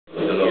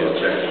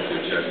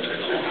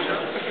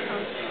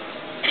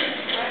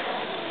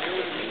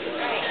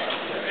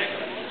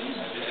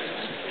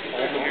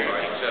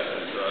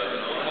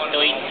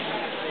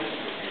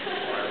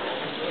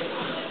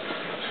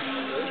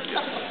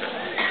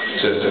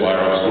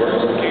wireless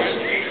works.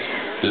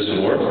 This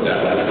will work.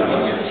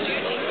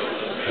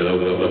 Hello,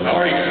 hello.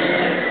 How are you guys?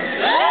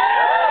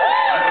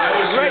 I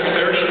was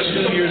here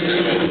 32 years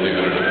ago, believe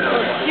it or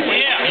not.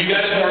 Yeah. You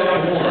guys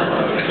weren't born.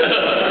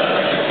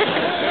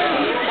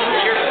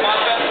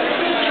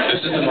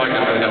 This is the mic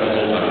I'm going to have the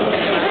whole time.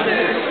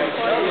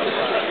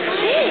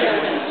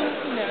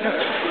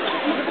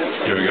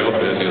 Here we go.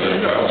 There's the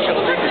other file.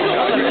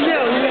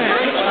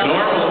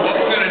 Normal, what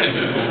we're going to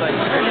do,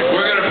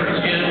 we're going to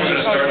pretend we're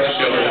going to start the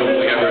show when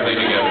we have everything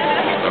together.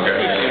 Okay?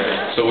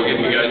 So we'll give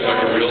you guys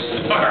like a real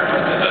start.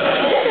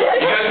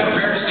 You guys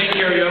prepared to sing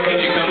karaoke?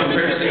 Did you come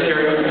prepared to sing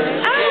karaoke?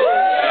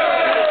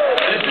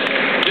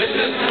 This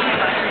is,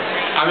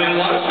 I mean, a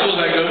lot of schools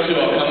I go to,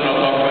 I'll come and I'll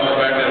talk about the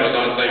fact that I was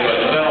on stage by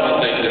the bell and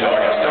things that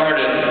already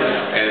started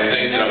and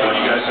things that I want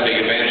you guys to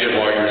take advantage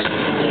of while you're in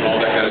school and all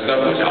that kind of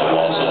stuff, which I'll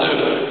also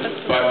do.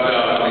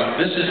 But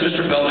this is Mr.